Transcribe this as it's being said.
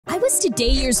I was today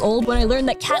years old when I learned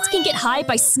that cats can get high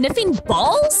by sniffing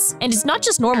balls? And it's not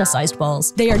just normal-sized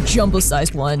balls. They are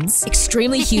jumbo-sized ones.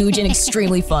 Extremely huge and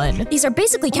extremely fun. These are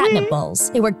basically catnip balls.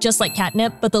 They work just like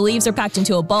catnip, but the leaves are packed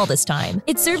into a ball this time.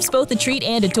 It serves both a treat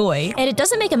and a toy, and it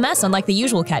doesn't make a mess unlike the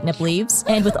usual catnip leaves.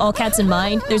 And with all cats in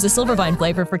mind, there's a Silvervine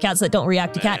flavor for cats that don't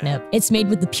react to catnip. It's made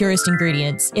with the purest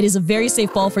ingredients. It is a very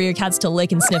safe ball for your cats to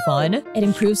lick and sniff on. It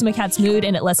improves my cat's mood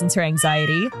and it lessens her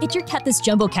anxiety. Get your cat this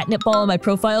jumbo catnip ball on my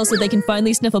profile so they can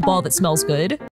finally sniff a ball that smells good.